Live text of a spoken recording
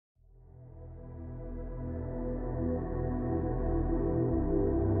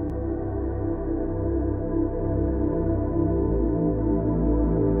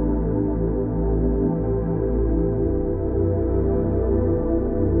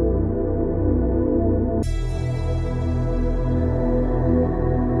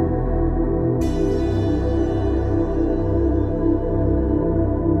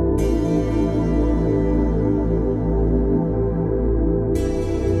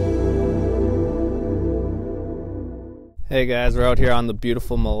Hey guys, we're out here on the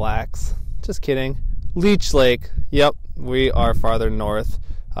beautiful Mille Lacs. Just kidding. Leech Lake. Yep, we are farther north.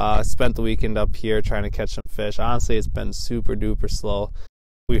 Spent the weekend up here trying to catch some fish. Honestly, it's been super duper slow.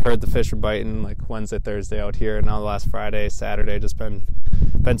 We heard the fish were biting like Wednesday, Thursday out here, and now the last Friday, Saturday just been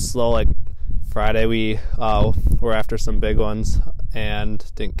slow. Like Friday we were after some big ones and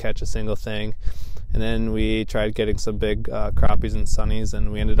didn't catch a single thing. And then we tried getting some big crappies and sunnies,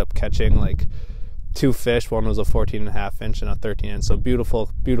 and we ended up catching like 2 fish. One was a 14.5 inch and a 13 inch. So beautiful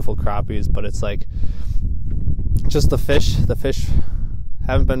crappies, but it's like just the fish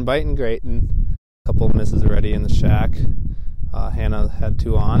haven't been biting great, and a couple of misses already in the shack. Hannah had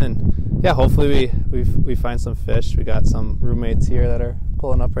 2 on, and yeah, hopefully we find some fish. We got some roommates here that are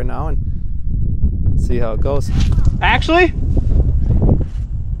pulling up right now, and see how it goes. Actually,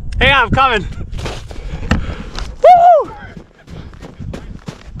 hang on, I'm coming. Woo!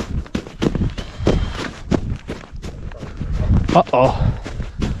 Uh-oh.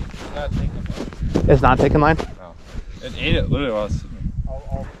 It's not taking line? No. It ate it literally while I was sitting there. I'll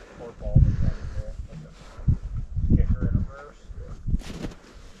ball it down there. Like a kicker in reverse.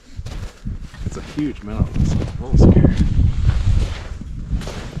 It's a huge minnow. It's a little scary.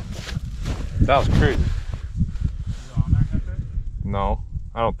 That was crazy. Is it on there, Hector? No,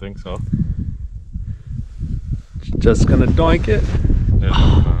 I don't think so. Just gonna doink it.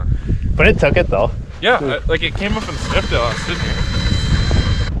 Yeah, But it took it though. yeah, like it came up and sniffed it while I was sitting here.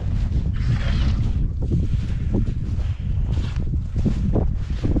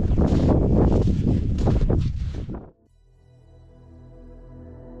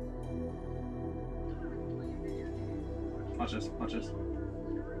 Watch this, watch this.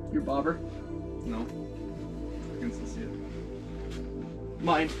 Your bobber? No. I can still see it.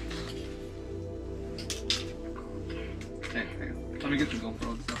 Mine. Hey, hang on. Let me get the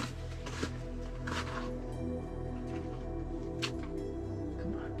GoPro and stuff.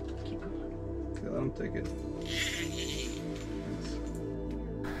 Come on, keep going. Yeah, let him take it.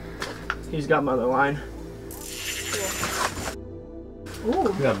 He's got my other line.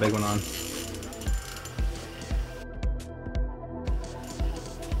 Ooh. We got a big one on.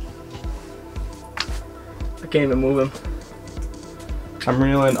 I can't even move him. I'm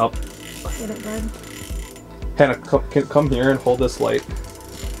reeling up. Get it, bud. Hannah, come here and hold this light.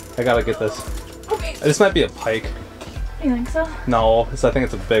 I gotta get this. Okay. This might be a pike. You think so? No, I think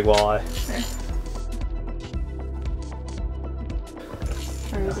it's a big walleye. Sure.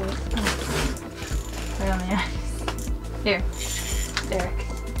 Where is it? Oh. Right on the ice. Here. Derek.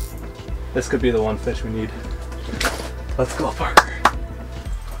 This could be the one fish we need. Let's go, Parker.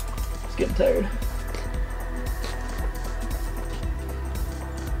 He's getting tired.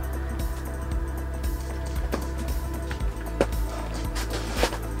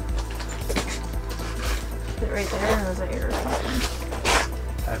 Is it right there, or is that your reflection?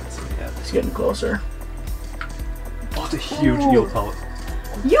 I haven't seen it yet. He's getting closer. Oh, it's a huge Ooh. eel pout.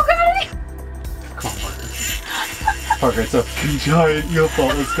 You got it! Come on, Parker. Parker, it's a giant eel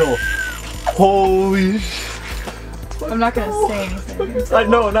pout. Let's go. Holy sh! I'm not gonna say anything.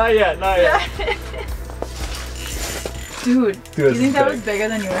 No, not yet, not yet. Dude, do you it's think that big. was bigger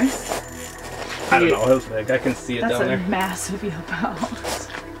than yours? I don't know. It was big. I can see it That's down a there. massive eel pout.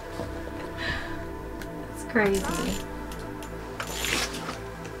 It's crazy.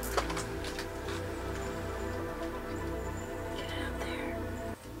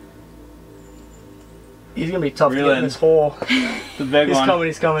 He's gonna be tough to get Reel in in. this hole. The big He's one. coming,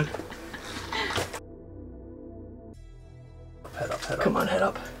 he's coming. Head up, head up. Come on, head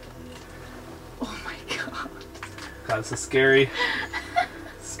up. Oh my god. God, this is scary.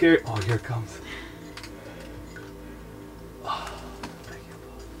 Scary. Oh, here it comes. Oh, big eel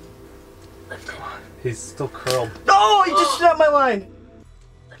pout. Come on. He's still curled. No, he just snapped my line.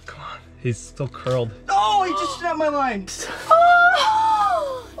 Come on. He's still curled. No, he just snapped my line.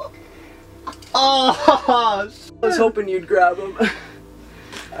 Oh! Oh, I was hoping you'd grab him.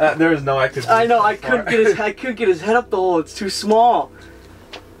 There was no I could. I know, I couldn't get his head up the hole. It's too small.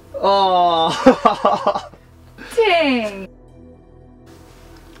 Oh. Dang!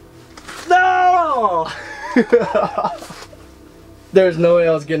 No! There's no way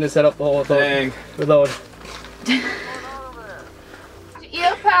I was getting his head up the hole without.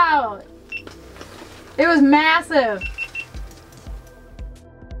 Eel pout! It was massive!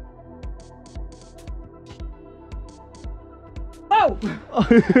 Oh!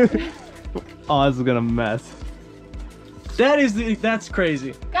 Oh, this is gonna mess. That's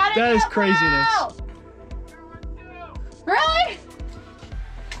crazy. Got it, That is eel craziness. pout! Really?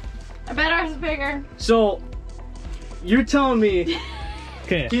 I bet ours is bigger. So, you're telling me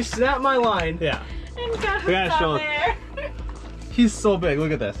Okay. he snapped my line. Yeah. And got We gotta hooked show on it. there. He's so big.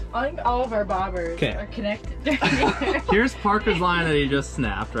 Look at this. I think all of our bobbers Okay. are connected right there. Here's Parker's line that he just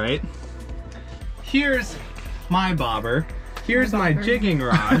snapped, right? Here's my bobber. Here's my jigging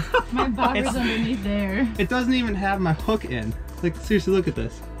rod. My bobber's It's- underneath there. It doesn't even have my hook in. Like, seriously, look at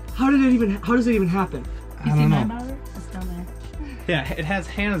this. How does it even happen? I You see don't my know. bobber? It's down there. Yeah, it has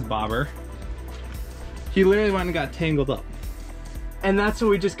Hannah's bobber. He literally went and got tangled up. And that's when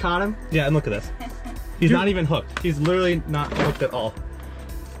we just caught him? Yeah, and look at this. He's not even hooked. He's literally not hooked at all.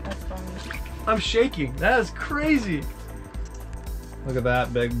 That's funny. I'm shaking. That is crazy. Look at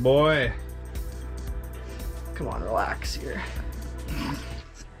that big boy. Come on, relax here.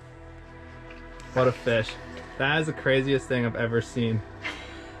 What a fish. That is the craziest thing I've ever seen.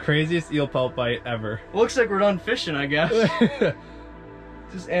 Craziest eel pelt bite ever. Looks like we're done fishing, I guess.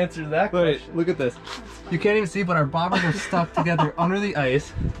 Just answer that Wait, question. look at this. You can't even see, but our bobbers are stuck together under the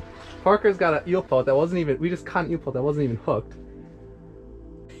ice. Parker's got an eel pelt that wasn't even, we just caught an eel pelt that wasn't even hooked.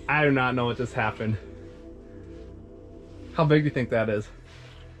 I do not know what just happened. How big do you think that is?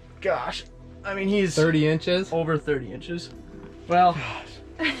 Gosh. I mean, he's 30 inches? over 30 inches. Well,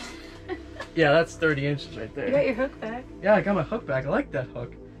 yeah, that's 30 inches right You got there. your hook back. Yeah, I got my hook back. I like that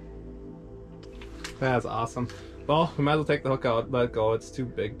hook. That's awesome. Well, we might as well take the hook out, let it go. It's too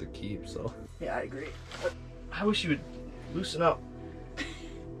big to keep, so. Yeah, I agree. But I wish you would loosen up.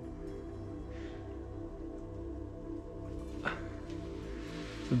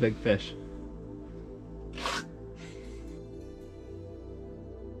 It's a big fish.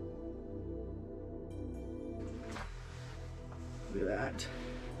 Look at that.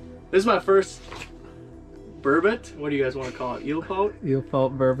 This is my first burbot. What do you guys want to call it? Eel pout? Eel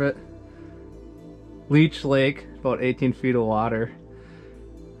pelt burbot. Leech Lake, about 18 feet of water.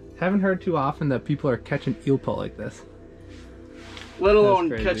 Haven't heard too often that people are catching eel pelt like this. Let alone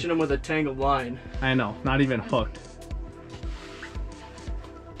crazy. catching them with a tangled line. I know, not even hooked.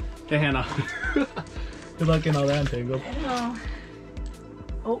 Hey Hannah. Good luck getting all that entangled. I don't know.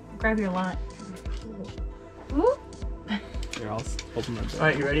 Oh, grab your line. Ooh. Here, I'll open my door.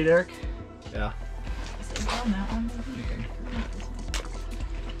 Alright, you ready, Derek? Yeah. Is it on that one? You can.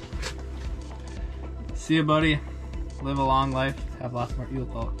 See you, buddy. Live a long life. Have lots more eel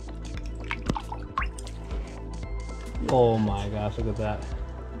pelt. Oh my gosh, look at that.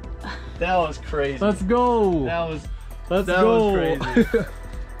 That was crazy. Let's go. That was Let's that go. was crazy.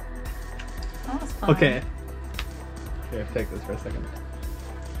 That was fun. Okay. Here, take this for a second.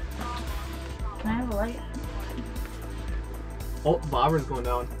 Can I have a light? Oh, bobber's going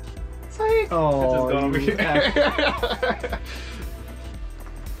down. Psych. Oh, It's just going over you here.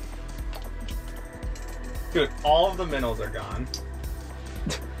 Dude, all of the minnows are gone.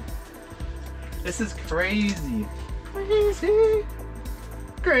 This is crazy. Crazy.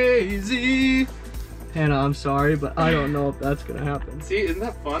 Crazy. Hannah, I'm sorry, but I don't know if that's gonna happen. See, isn't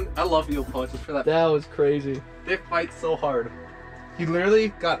that fun? I love eel pelts just for that. That was crazy. They fight so hard. He literally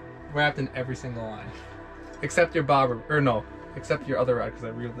got wrapped in every single line. Except your bobber, or no, except your other rod because I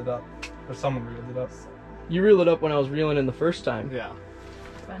reeled it up. Or someone reeled it up. You reeled it up when I was reeling in the first time. Yeah.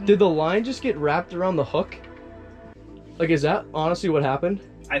 Funny. Did the line just get wrapped around the hook? Like, is that honestly what happened?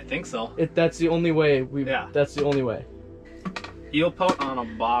 I think so. That's the only way we. Yeah. That's the only way. Eel pelt on a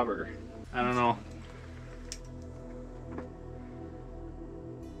bobber. I don't know.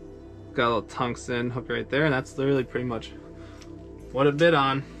 Got a little tungsten hook right there, and that's literally pretty much what it bit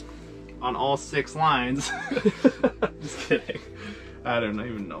on all 6 lines. Just kidding. I don't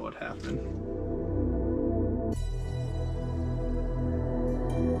even know what happened.